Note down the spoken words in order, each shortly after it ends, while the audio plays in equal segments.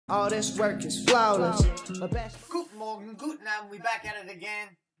all this work is flawless. Guten Morgen, guten Abend, we back at it again.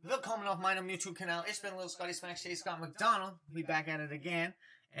 Willkommen auf meinem YouTube-Kanal. Ich bin 𝐂𝐎𝐓𝐀𝐂𝐓. We back at it again.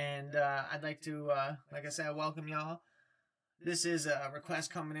 And I'd like to, like I said, welcome y'all. This is a request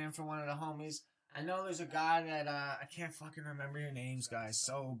coming in from one of the homies. I know there's a guy that, I can't fucking remember your names, guys.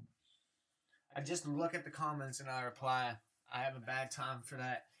 So, I just look at the comments and I reply. I have a bad time for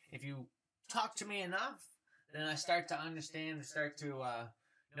that. If you talk to me enough, then I start to understand and start to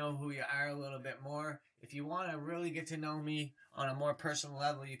know who you are a little bit more. If you want to really get to know me on a more personal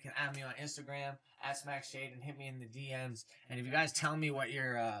level, you can add me on Instagram @SmackShade and hit me in the DMs. And if you guys tell me what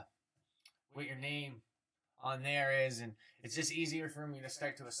your name on there is, and it's just easier for me to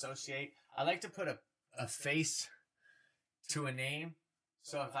start to associate. I like to put a face to a name.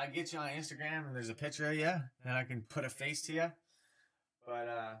 So if I get you on Instagram and there's a picture of you, then I can put a face to you. But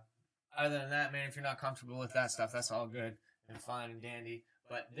other than that, man, if you're not comfortable with that stuff, that's all good and fine and dandy.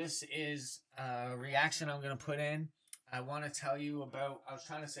 But this is a reaction I'm going to put in. I want to tell you about, I was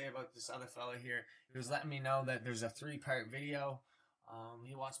trying to say about this other fella here. He was letting me know that there's a 3-part video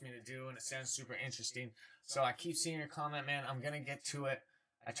he wants me to do, and it sounds super interesting. So I keep seeing your comment, man. I'm going to get to it.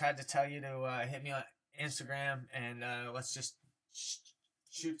 I tried to tell you to hit me on Instagram, and let's just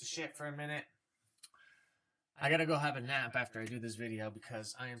shoot the shit for a minute. I got to go have a nap after I do this video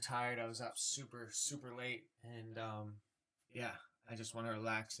because I am tired. I was up super, super late, and yeah. I just want to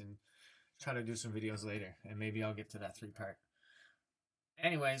relax and try to do some videos later. And maybe I'll get to that 3-part.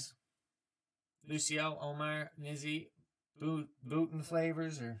 Anyways. Lucio, Omar, Nizi, Bunte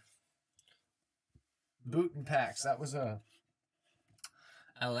Flavours or Bunte packs. That was a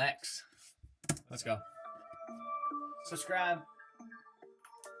LX. Let's go. Subscribe.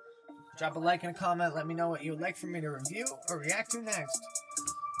 Drop a like and a comment. Let me know what you would like for me to review or react to next.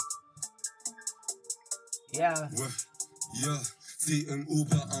 Yeah. Ja, sie im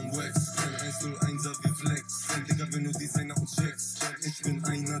Uber am Wax. Kein 101er wie Flex. Sein Digga, wenn du Designer und checkst. Ich bin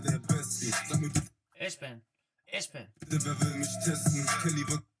einer der Besten. Sag mir bitte. Ich bin. Wer will mich testen? Kelly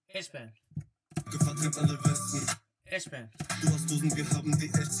wird. Vertritt alle Westen. Du hast Dosen, wir haben die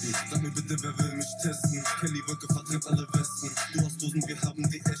echten. Sag mir bitte, wer will mich testen? Kelly Wölke vertritt alle Westen. Du hast Dosen, wir haben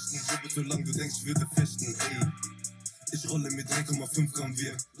die echten. So wird so lang du denkst, ich würde fechten, ey. Ich rolle mit 3,5 Gramm,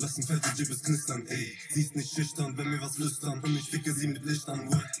 wir lassen fette Jibes knistern, ey. Sie ist nicht schüchtern, wenn wir was flüstern und ich ficke sie mit Lichtern,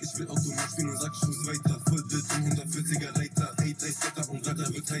 ich will Automat spielen und sag, ich muss weiter. Voll Bild im 140er Leiter, ey, 3 Setup und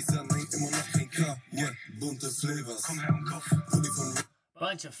Radar wird heißer, nein, immer noch kein K, yeah, bunte Flavours. Komm her und kauf, Pulli von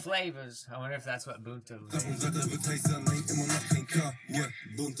Bunch of flavors. I wonder if that's what Bunte was. Und Radar wird heißer, nein, immer noch kein K, yeah,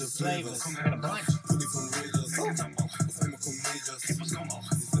 bunte Flavours. Komm her und kauf, Pulli von Raiders, auf einmal kommen Majors, sie finden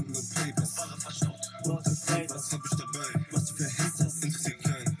nur Papers, bunte Flavours hab ich dabei, was du für Hasters, interessiert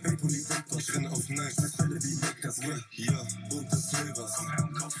keinen, ey, Pulli Vector, ich renne auf Night, ich stelle wie Lakers, ja, bunte Flavours, komm her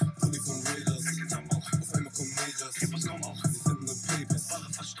und kauf, Pulli von Raiders, auf einmal kommen Majors, sie finden nur Papers,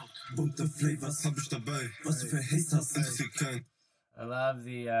 bunte Flavours hab ich dabei, was du für Hasters, interessiert keinen. I love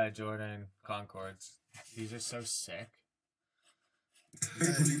the Jordan Concords. These are so sick.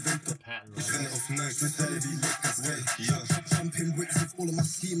 Patent Ich renne auf Night, ich stelle wie Lakers, ja. Jumping wicks with all of my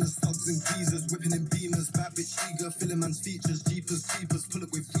schemers, thugs and geezers, whipping in beamers, bad bitch eager, filling man's features, jeepers, creepers, pull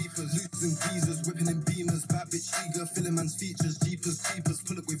up with keepers, losing geezers, whipping in beamers, bad bitch eager, filling man's features, jeepers, creepers,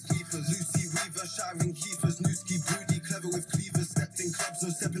 pull up with keepers, Lucy Weaver, showering keepers, Newski broody, clever with cleavers, stepped in clubs, no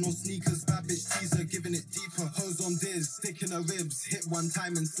stepping on sneakers, bad bitch teaser, giving it deeper, hose on diz, sticking her ribs, hit one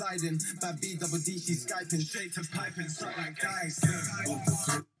time and sliding, bad B double D, she skyping, straight to piping, suck like guys,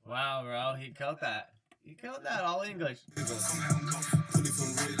 Wow, bro, he killed that. He killed that, all English.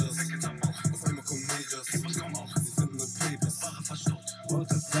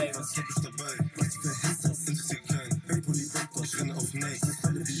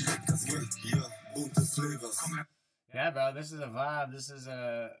 Yeah, bro, this is a vibe. This is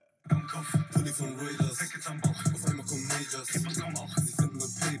a... Pulli von Raiders, auf einmal kommen Majors, sie finden nur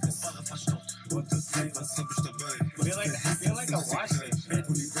Papers, bunte Flavours hab ich dabei, I feel like I watched this shit.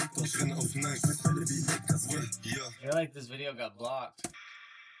 Pulli Vector, ich renne auf Night, ich stelle wie Lakers, ja. I feel like this video got blocked.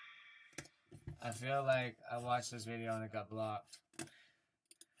 I feel like I watched this video and it got blocked.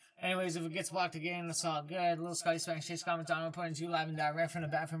 Anyways, if it gets blocked again, that's all good. Little 𝐂𝐓𝐀𝐂𝐓, comment on reporting to you live and direct from the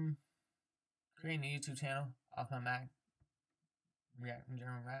bathroom. Creating a YouTube channel off my Mac. Reacting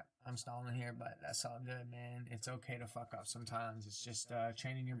German rap. I'm stalling here, but that's all good, man. It's okay to fuck up sometimes. It's just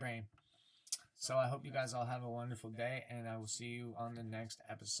training your brain. So I hope you guys all have a wonderful day, and I will see you on the next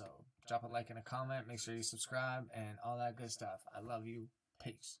episode. Drop a like and a comment. Make sure you subscribe and all that good stuff. I love you.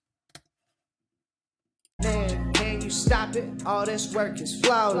 Peace. Man, can you stop it? All this work is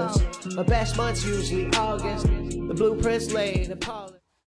flawless. My best month's usually August. The blueprint's laid, appalling.